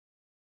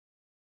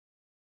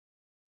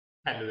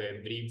Hello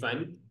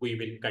everyone, we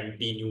will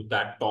continue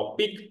the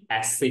topic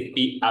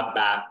SAP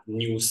ABAP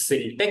new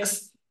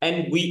syntax,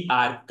 and we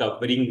are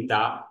covering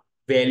the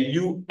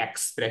value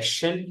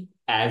expression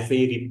as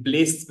a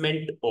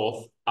replacement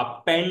of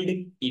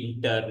append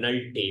internal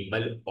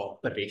table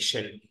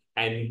operation.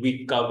 And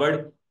we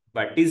covered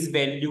what is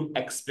value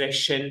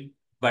expression,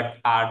 what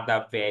are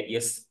the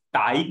various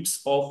types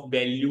of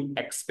value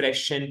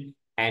expression,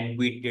 and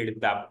we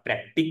did the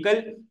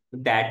practical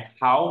that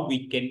how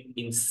we can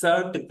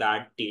insert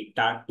that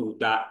data to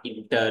the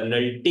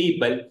internal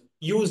table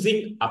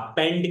using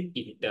append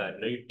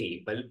internal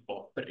table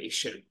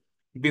operation.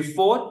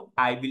 Before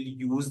I will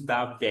use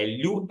the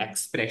value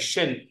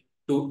expression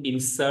to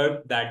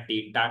insert the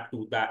data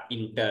to the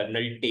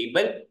internal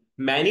table,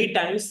 many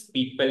times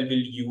people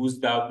will use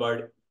the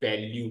word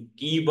value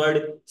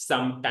keyword.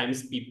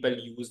 Sometimes people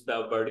use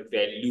the word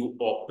value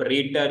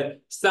operator.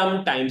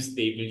 Sometimes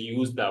they will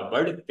use the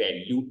word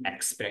value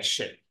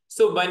expression.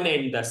 So one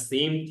and the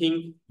same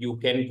thing you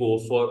can go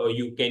for, or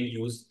you can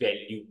use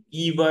value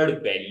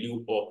keyword,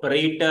 value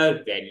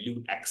operator,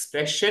 value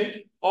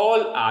expression.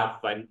 All are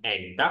one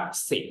and the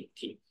same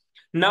thing.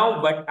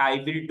 Now what I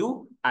will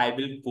do, I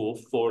will go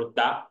for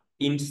the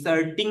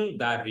inserting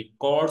the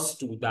records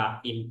to the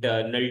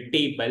internal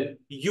table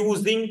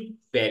using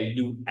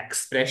value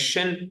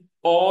expression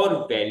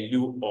or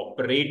value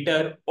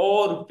operator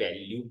or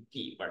value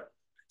keyword.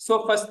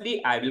 So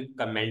firstly, I will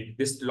comment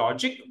this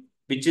logic,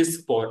 which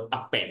is for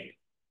append.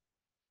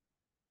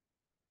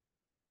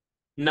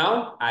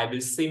 Now I will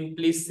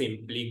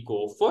simply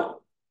go for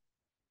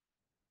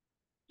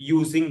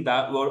using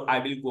the, or I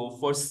will go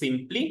for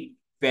simply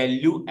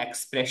value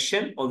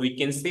expression, or we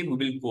can say we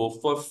will go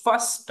for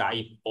first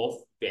type of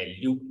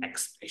value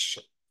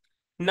expression.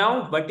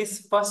 Now, what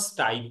is first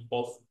type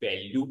of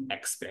value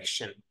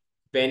expression?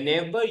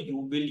 Whenever you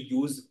will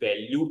use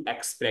value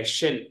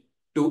expression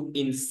to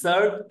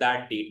insert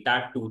the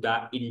data to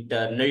the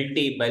internal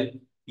table,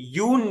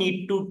 you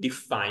need to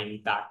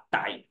define the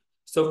type.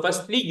 So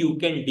firstly, you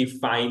can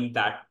define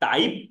the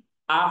type.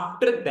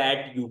 After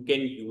that, you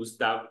can use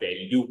the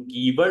value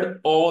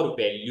keyword or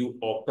value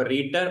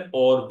operator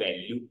or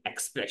value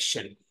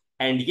expression.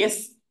 And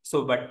yes,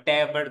 so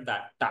whatever the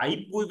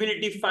type we will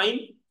define,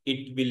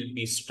 it will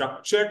be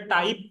structure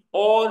type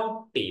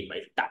or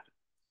table type.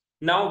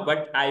 Now,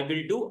 what I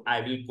will do, I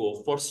will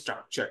go for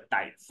structure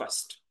type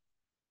first.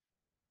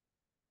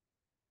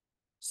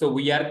 So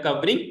we are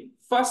covering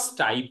first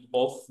type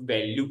of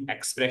value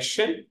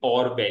expression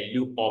or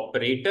value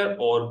operator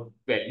or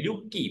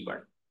value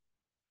keyword.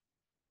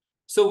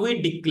 So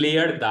we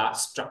declare the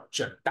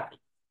structure type.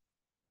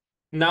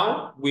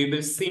 Now we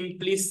will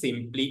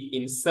simply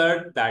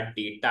insert that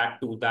data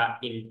to the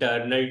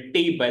internal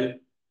table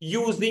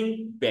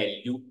using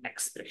value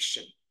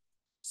expression.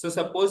 So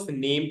suppose the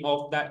name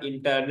of the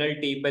internal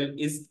table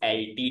is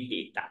LT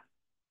data.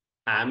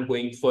 I am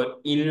going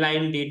for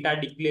inline data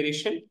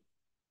declaration.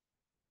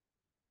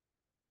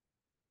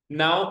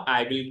 Now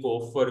I will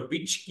go for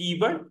which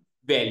keyword?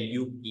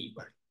 Value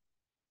keyword.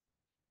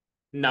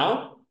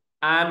 Now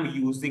I am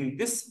using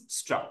this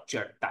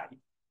structure type.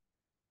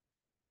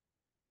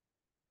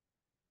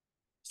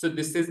 So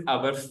this is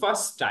our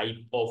first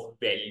type of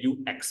value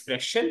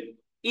expression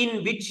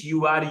in which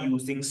you are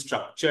using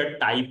structure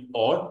type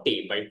or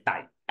table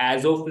type.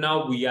 As of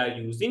now, we are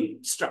using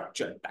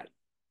structure type.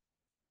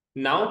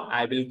 Now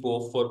I will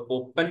go for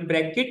open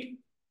bracket.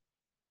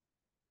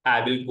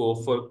 I will go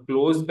for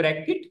close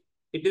bracket.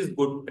 It is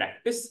good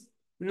practice.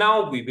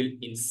 Now we will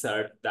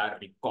insert the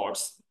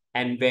records.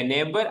 And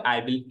whenever I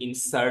will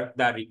insert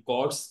the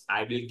records,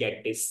 I will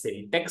get a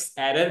syntax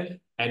error,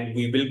 and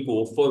we will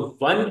go for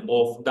one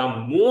of the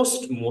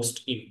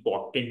most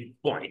important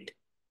point.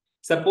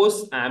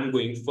 Suppose I am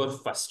going for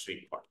first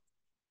record.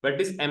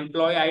 What is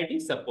employee ID?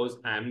 Suppose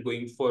I am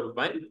going for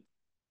one.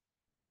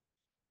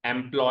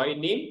 Employee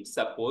name,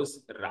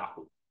 suppose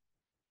Rahul.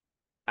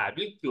 I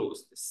will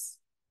close this.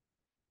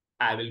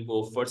 I will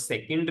go for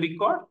second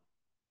record.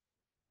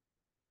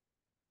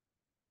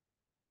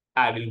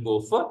 I will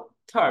go for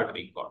third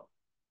record.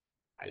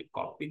 I'll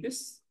copy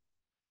this.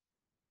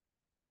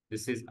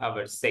 This is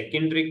our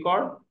second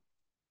record.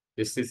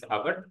 This is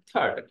our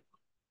third.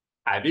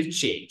 I will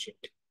change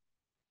it.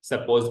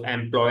 Suppose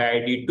employee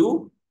ID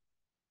 2.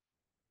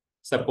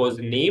 Suppose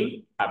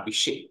name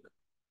Abhishek.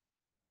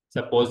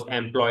 Suppose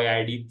employee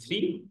ID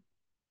 3.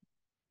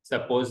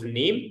 Suppose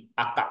name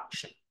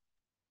Akaksha.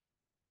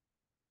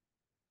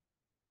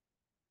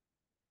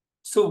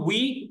 So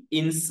we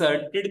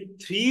inserted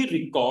 3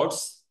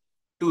 records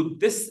to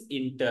this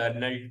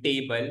internal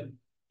table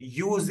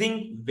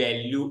using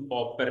value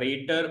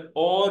operator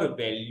or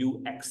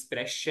value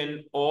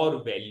expression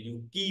or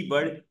value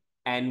keyword,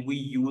 and we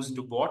used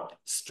what?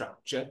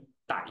 Structure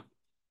type.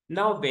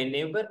 Now,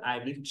 whenever I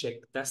will check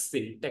the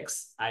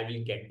syntax, I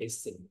will get a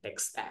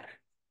syntax error.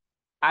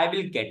 I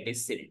will get a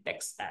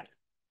syntax error.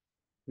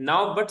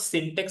 Now, what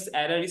syntax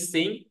error is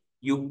saying?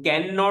 You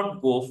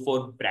cannot go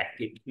for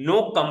bracket.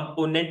 No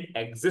component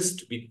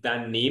exists with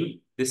the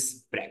name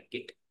this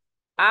bracket.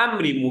 I'm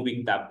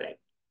removing the bracket.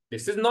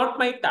 This is not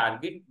my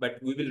target,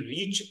 but we will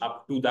reach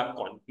up to the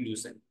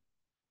conclusion.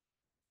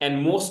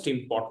 And most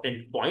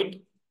important point,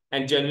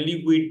 and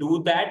generally we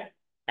do that,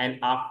 and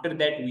after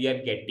that we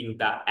are getting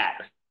the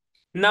error.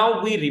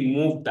 Now we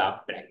remove the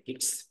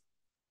brackets.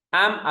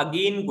 I'm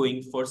again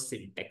going for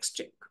syntax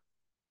check.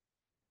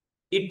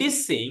 It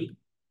is saying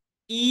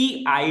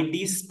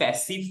EID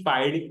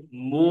specified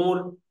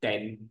more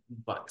than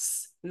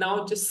once.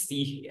 Now just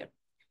see here.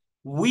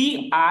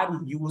 We are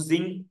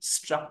using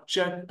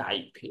structure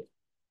type here.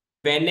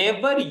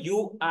 Whenever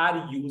you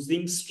are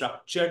using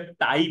structure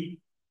type,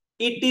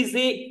 it is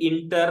a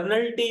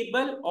internal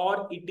table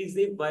or it is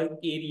a work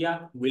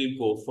area, we'll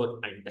go for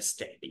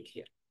understanding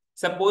here.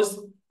 Suppose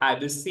I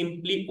will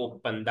simply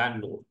open the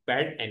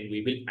notepad and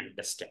we will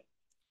understand.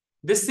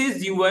 This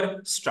is your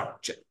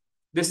structure.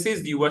 This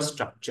is your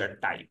structure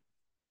type.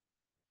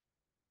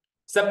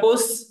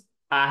 Suppose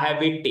I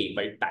have a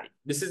table type.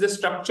 This is a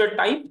structure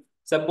type.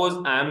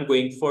 Suppose I am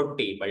going for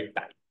table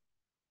type.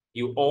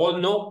 You all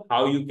know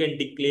how you can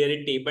declare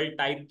a table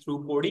type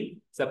through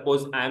coding.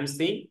 Suppose I am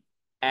saying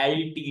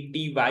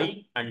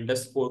LTTY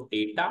underscore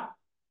data,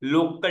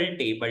 local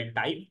table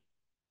type,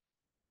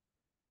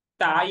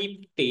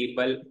 type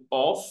table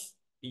of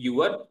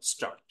your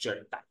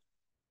structure type.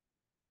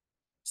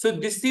 So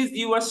this is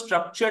your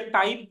structure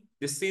type.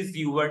 This is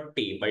your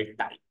table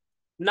type.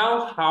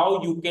 Now,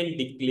 how you can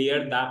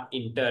declare the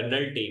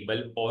internal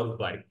table or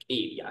work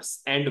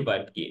areas and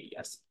work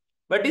areas?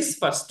 What is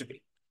first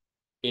way?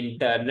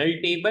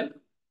 Internal table,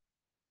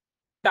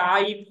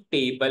 type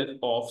table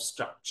of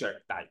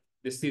structure type.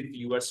 This is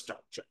your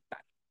structure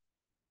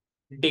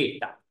type.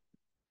 Data,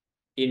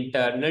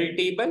 internal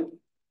table,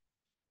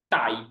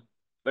 type.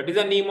 What is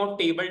the name of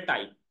table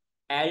type?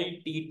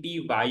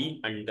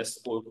 LTTY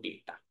underscore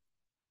data.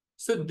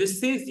 So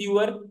this is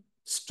your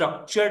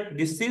structure.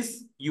 This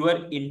is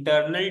your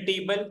internal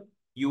table.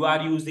 You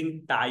are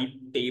using type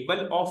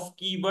table of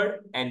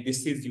keyword and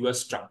this is your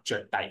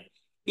structure type.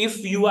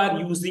 If you are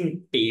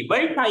using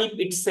table type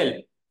itself,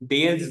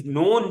 there is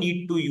no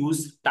need to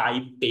use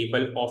type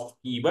table of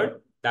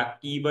keyword. The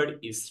keyword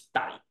is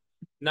type.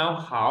 Now,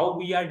 how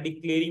we are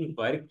declaring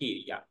work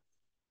area?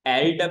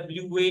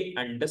 LWA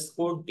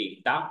underscore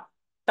data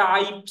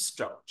type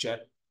structure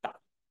type.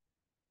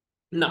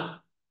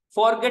 Now,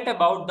 forget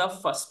about the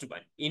first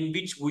one in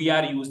which we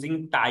are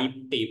using type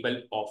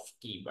table of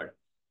keyword.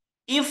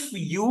 If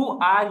you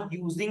are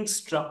using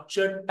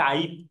structure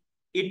type,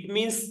 it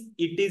means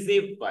it is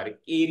a work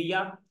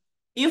area.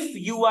 If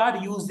you are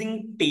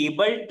using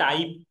table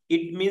type,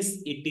 it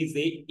means it is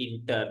a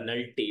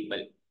internal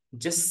table.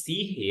 Just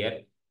see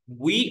here,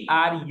 we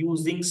are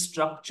using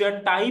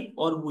structure type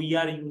or we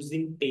are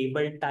using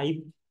table type.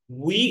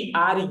 We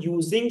are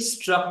using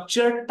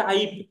structure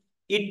type.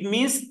 It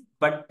means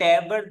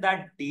whatever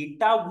the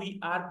data we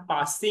are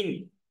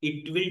passing,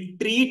 it will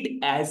treat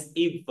as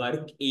a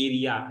work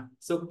area.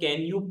 So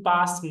can you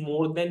pass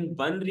more than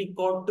one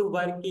record to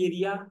work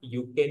area?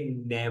 You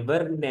can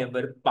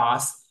never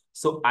pass.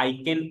 So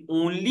I can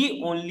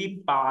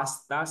only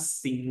pass the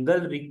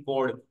single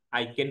record.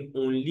 I can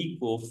only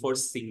go for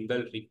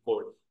single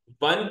record.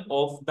 One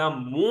of the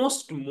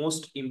most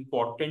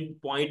important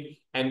point,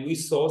 and we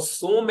saw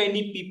so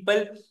many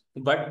people,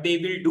 what they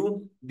will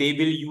do, they will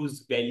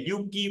use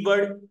value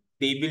keyword,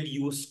 they will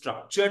use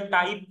structure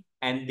type,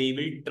 and they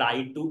will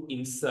try to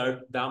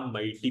insert the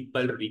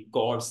multiple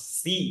records.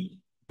 See,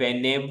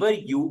 whenever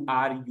you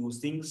are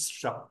using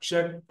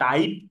structure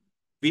type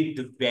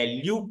with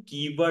value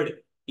keyword,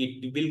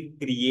 it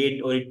will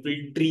create or it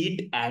will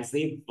treat as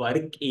a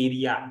work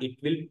area. It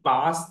will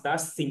pass the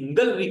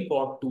single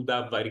record to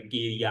the work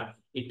area.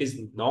 It is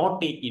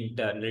not a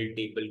internal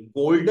table.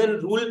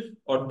 Golden rule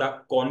or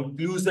the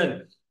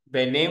conclusion,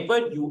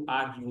 whenever you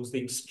are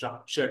using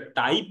structure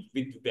type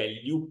with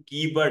value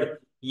keyword,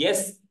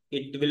 yes,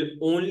 it will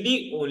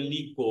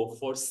only go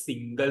for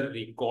single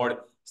record.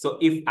 So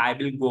if I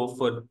will go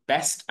for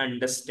best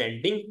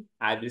understanding,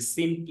 I will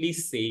simply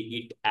say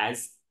it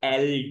as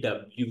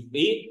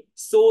LWA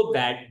so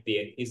that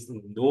there is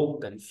no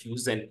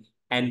confusion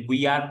and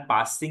we are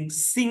passing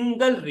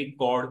single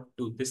record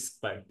to this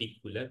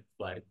particular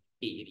work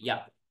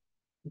area.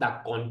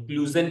 The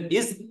conclusion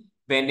is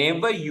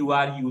whenever you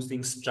are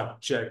using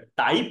structure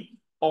type,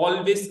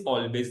 always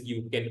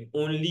you can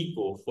only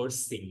go for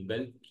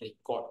single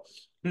record.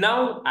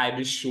 Now I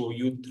will show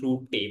you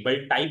through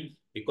table type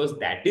because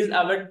that is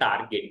our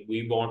target.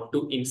 We want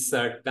to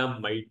insert the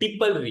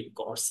multiple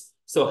records.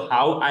 So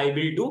how I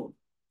will do?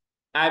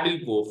 I will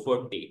go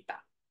for data.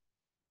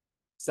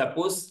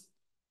 Suppose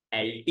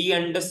LT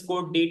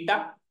underscore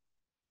data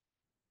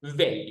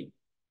value.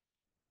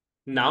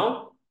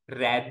 Now,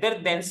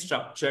 rather than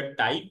structure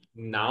type,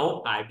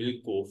 now I will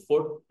go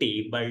for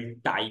table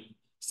type.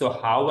 So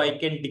how I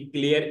can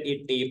declare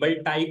a table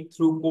type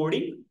through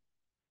coding?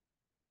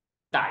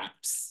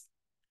 Types.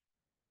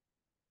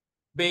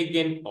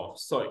 Begin of,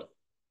 sorry,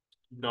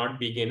 not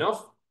begin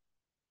of,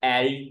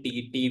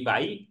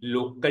 LTTY,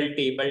 local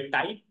table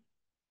type,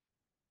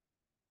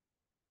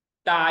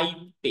 type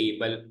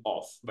table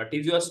of. What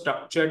is your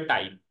structure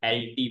type?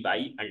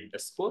 LTY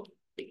underscore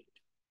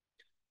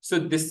So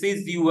this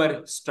is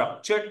your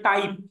structure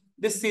type.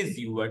 This is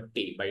your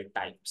table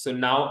type. So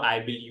now I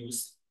will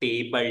use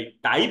table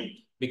type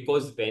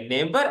because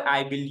whenever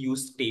I will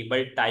use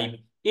table type,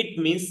 it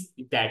means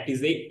that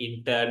is a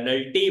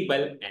internal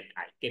table and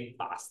I can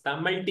pass the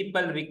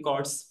multiple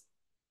records.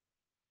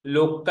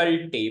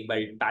 Local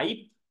table type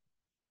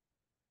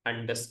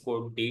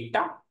underscore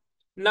data.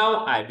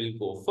 Now I will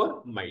go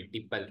for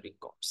multiple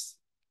records.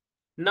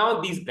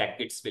 Now these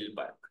brackets will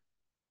work.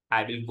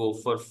 I will go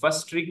for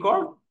first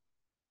record.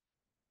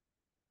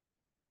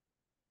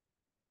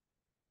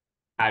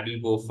 I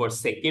will go for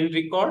second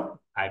record.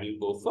 I will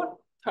go for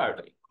third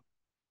record.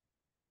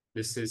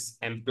 This is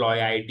employee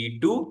ID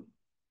 2,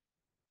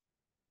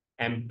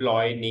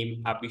 employee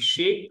name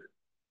Abhishek,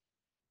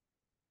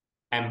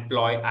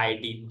 employee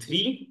ID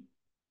 3.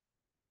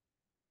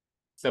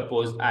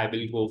 Suppose I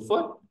will go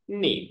for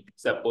name.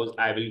 Suppose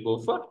I will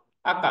go for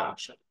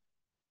Akanksha.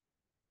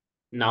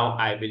 Now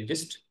I will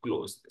just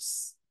close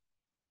this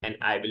and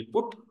I will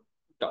put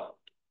dot.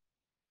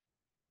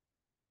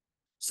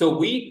 So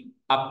we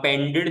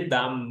appended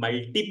the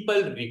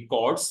multiple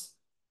records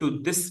to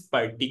this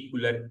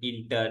particular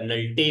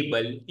internal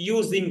table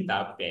using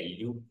the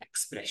value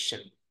expression.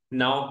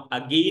 Now,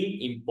 again,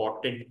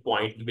 important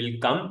point will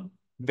come.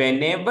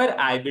 Whenever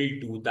I will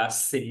do the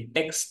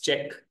syntax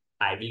check,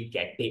 I will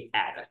get an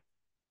error.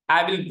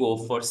 I will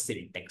go for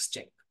syntax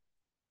check.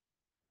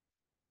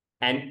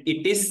 And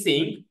it is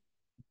saying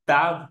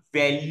the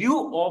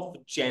value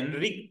of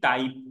generic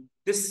type,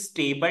 this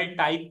table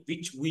type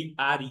which we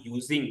are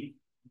using,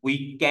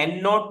 we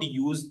cannot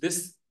use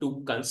this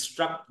to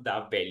construct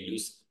the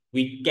values.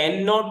 We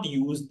cannot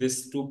use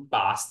this to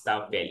pass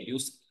the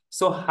values.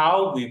 So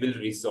how we will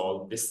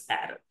resolve this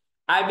error?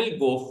 I will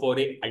go for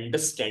a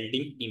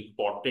understanding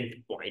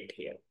important point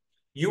here.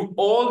 You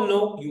all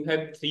know you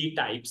have three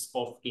types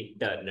of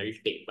internal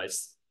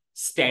tables: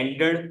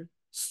 standard,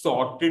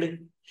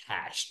 sorted,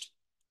 hashed.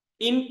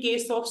 In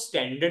case of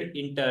standard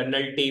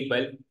internal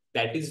table,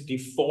 that is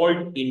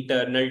default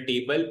internal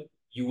table,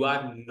 you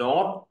are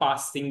not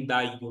passing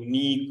the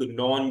unique,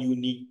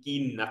 non-unique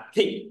key,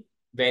 nothing.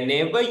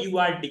 Whenever you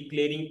are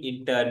declaring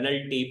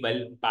internal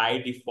table, by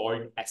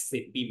default,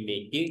 SAP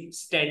make a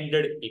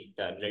standard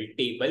internal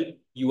table.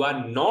 You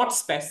are not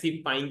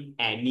specifying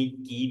any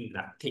key,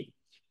 nothing.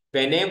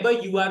 Whenever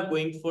you are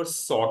going for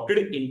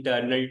sorted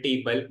internal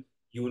table,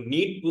 you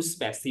need to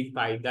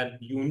specify the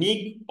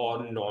unique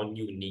or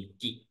non-unique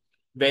key.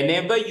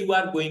 Whenever you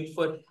are going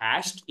for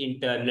hashed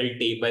internal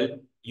table,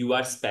 you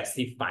are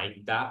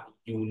specifying the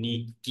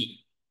unique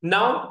key.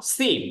 Now,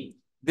 same.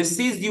 This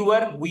is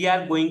we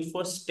are going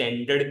for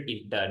standard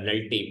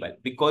internal table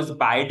because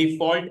by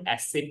default,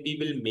 SAP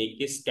will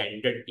make a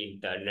standard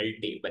internal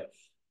table.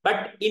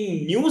 But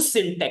in new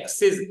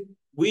syntaxes,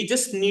 we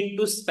just need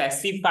to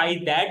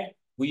specify that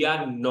we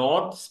are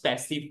not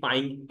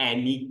specifying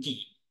any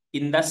key.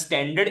 In the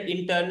standard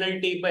internal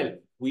table,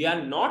 we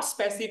are not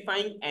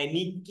specifying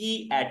any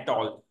key at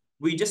all.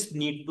 We just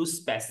need to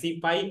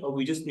specify, or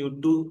we just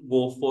need to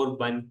go for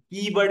one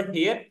keyword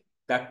here.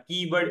 The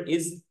keyword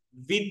is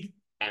with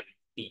empty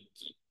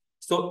key.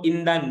 So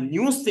in the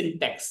new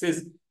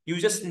syntaxes, you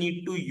just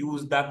need to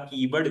use the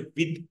keyword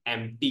with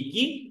empty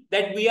key,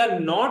 that we are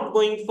not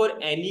going for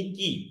any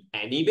key.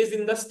 Anyways,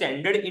 in the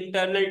standard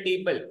internal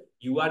table,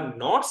 you are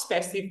not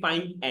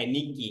specifying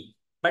any key.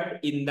 But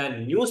in the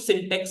new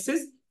syntaxes,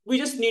 we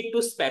just need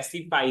to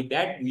specify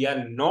that we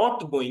are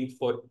not going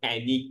for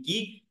any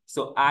key.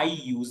 So I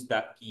use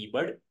the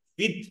keyword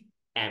with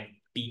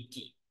empty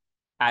key.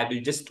 I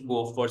will just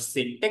go for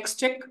syntax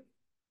check.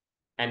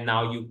 And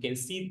now you can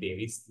see there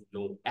is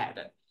no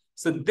error.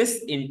 So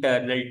this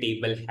internal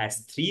table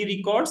has three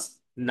records.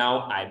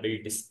 Now I will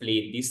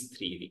display these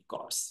three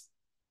records.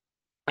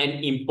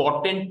 And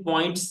important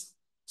points,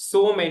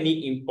 so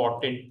many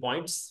important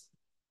points.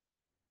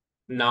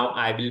 Now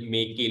I will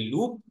make a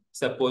loop.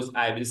 Suppose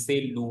I will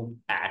say loop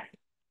at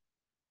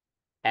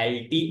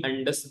LT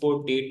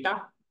underscore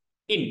data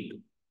into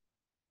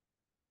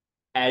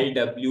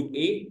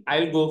LWA.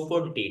 I'll go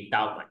for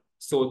data 1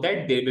 so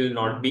that there will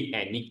not be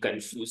any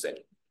confusion.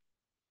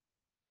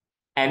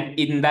 And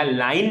in the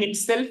line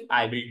itself,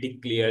 I will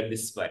declare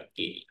this work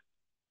area.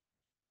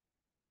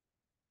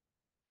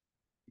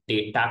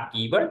 Data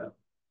keyword.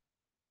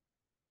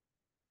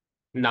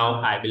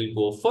 Now I will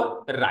go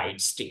for write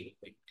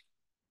statement.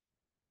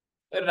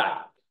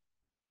 Write.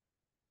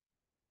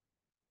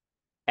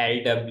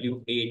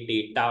 LWA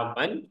data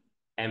 1,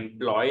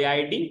 employee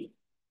ID.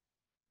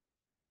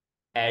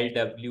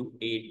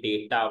 LWA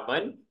data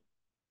 1.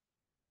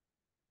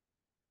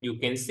 You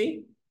can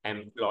see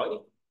employee.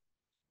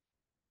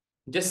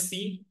 Just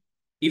see,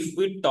 if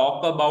we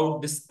talk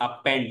about this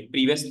append,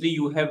 previously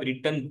you have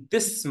written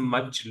this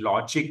much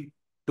logic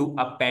to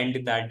append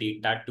the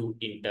data to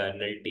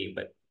internal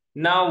table.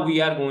 Now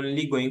we are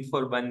only going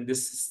for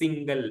this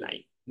single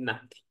line,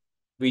 nothing.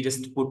 We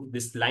just put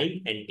this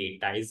line and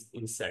data is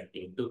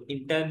inserting to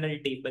internal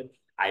table.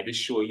 I will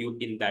show you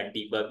in that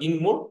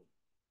debugging mode.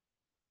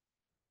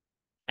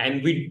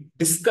 And we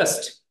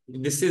discussed,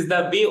 this is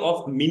the way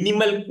of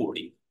minimal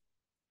coding.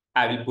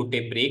 I will put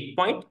a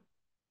breakpoint.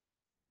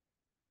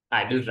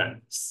 I will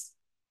run this.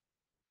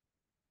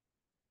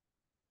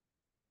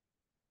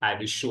 I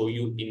will show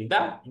you in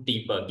the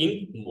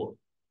debugging mode.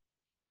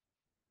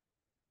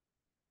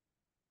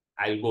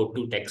 I'll go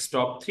to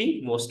desktop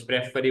 3, most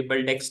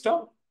preferable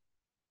desktop.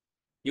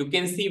 You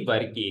can see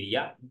work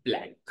area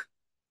blank.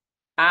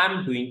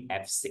 I'm doing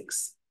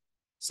F6.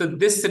 So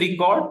this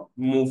record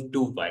moved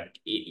to work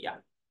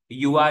area.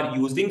 You are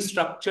using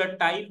structure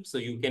type, so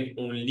you can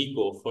only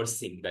go for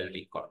single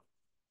record.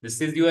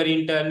 This is your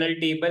internal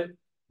table.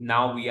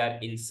 Now we are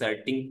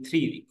inserting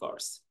 3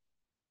 records.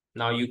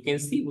 Now you can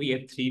see we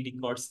have 3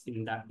 records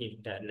in the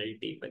internal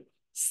table.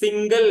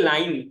 Single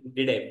line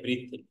did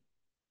everything.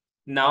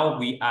 Now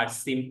we are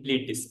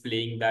simply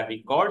displaying the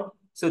record.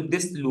 So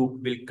this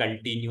loop will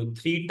continue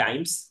 3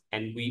 times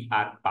and we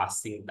are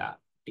passing the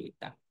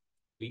data.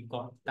 We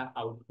got the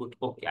output.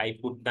 Okay, I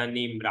put the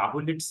name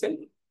Rahul itself.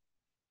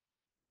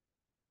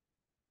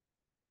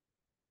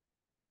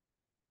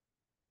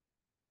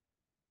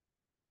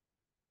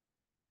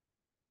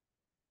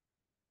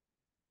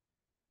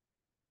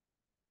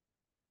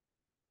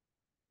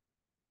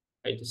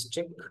 I just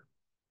check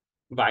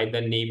why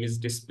the name is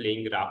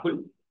displaying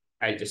Rahul.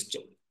 I'll just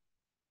check.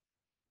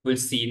 We'll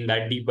see in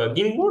that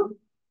debugging mode.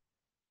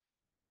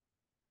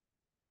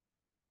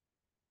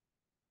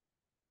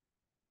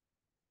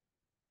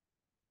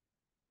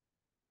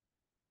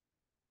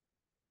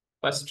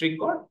 First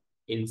record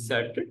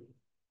inserted.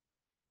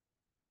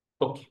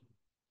 Okay.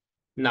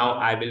 Now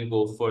I will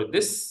go for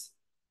this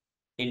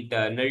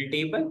internal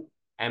table.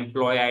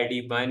 Employee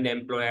ID 1,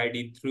 employee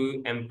ID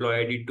 3,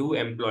 employee ID 2,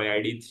 employee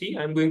ID 3.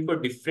 I'm going for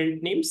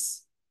different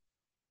names.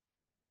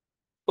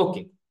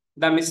 Okay.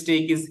 The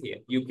mistake is here.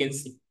 You can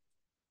see.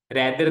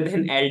 Rather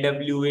than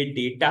LWA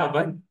data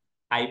 1,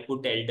 I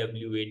put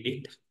LWA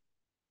data.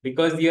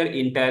 Because your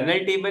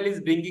internal table is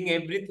bringing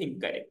everything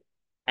correct.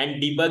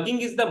 And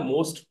debugging is the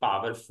most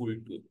powerful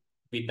tool.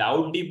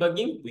 Without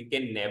debugging, we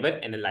can never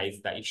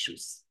analyze the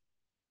issues.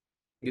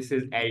 This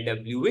is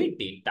LWA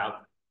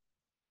data.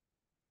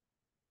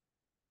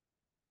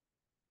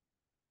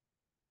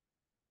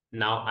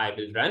 Now I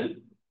will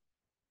run.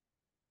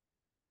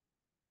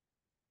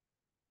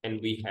 And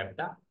we have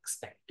the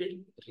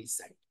expected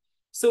result.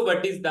 So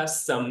what is the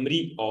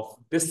summary of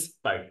this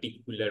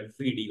particular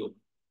video?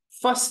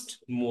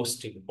 First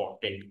most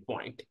important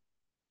point.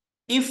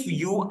 If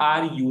you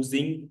are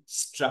using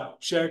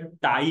structure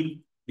type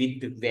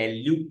with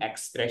value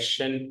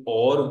expression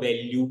or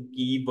value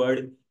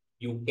keyword,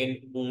 you can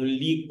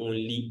only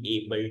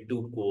able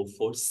to go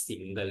for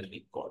single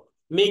record.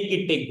 Make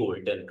it a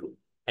golden rule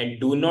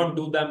and do not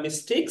do the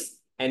mistakes.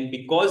 And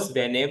because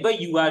whenever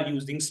you are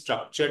using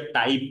structure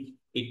type,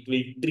 it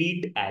will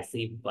treat as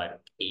a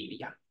work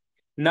area.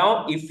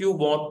 Now, if you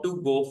want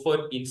to go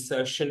for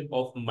insertion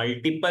of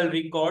multiple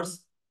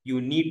records, you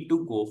need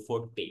to go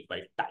for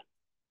table type.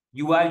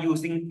 You are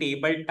using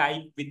table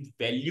type with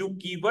value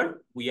keyword,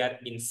 we are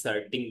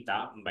inserting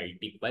the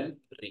multiple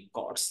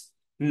records.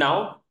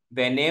 Now,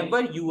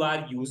 whenever you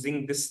are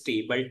using this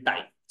table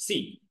type,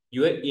 see,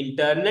 your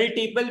internal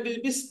table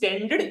will be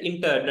standard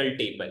internal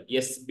table.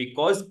 Yes,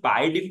 because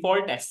by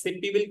default,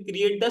 SAP will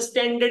create the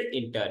standard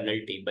internal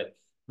table.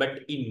 But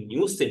in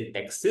new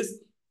syntaxes,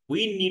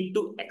 we need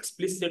to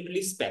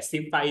explicitly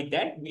specify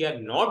that we are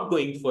not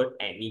going for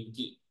any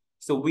key.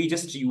 So we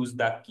just use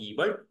the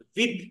keyword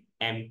with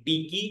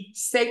empty key.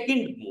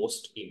 Second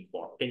most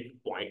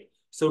important point.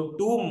 So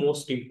two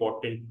most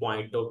important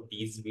point of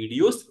these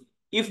videos.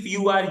 If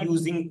you are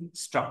using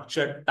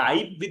structure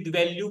type with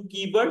value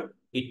keyword,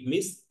 it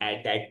means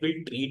that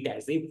will treat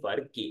as a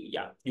work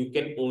area. You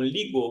can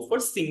only go for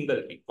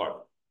single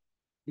record.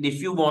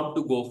 If you want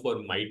to go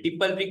for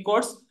multiple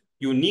records,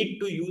 you need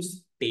to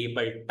use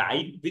table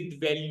type with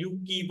value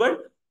keyword.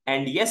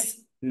 And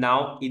yes,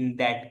 now in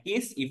that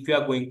case, if you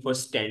are going for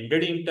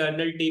standard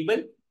internal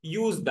table,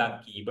 use the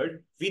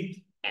keyword with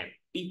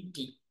empty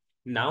key.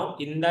 Now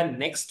in the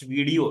next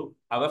video,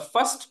 our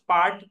first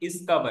part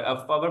is covered.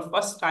 Our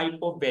first type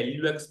of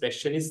value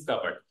expression is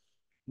covered.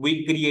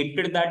 We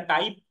created that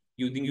type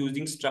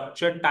using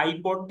structure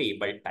type or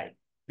table type.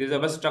 This is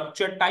our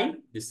structure type.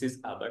 This is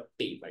our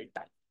table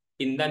type.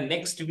 In the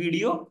next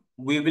video,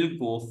 we will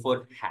go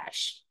for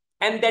hash.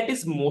 And that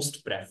is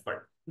most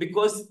preferred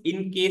because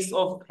in case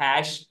of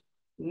hash,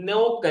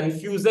 no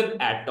confusion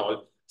at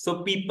all.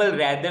 So people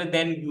rather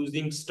than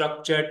using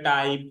structure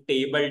type,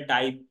 table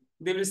type,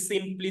 they will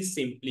simply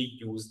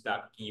use the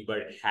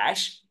keyword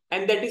hash.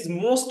 And that is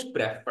most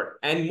preferred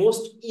and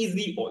most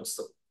easy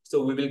also.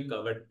 So we will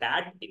cover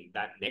that in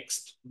the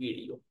next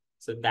video.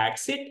 So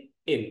that's it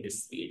in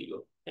this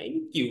video.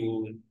 Thank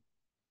you.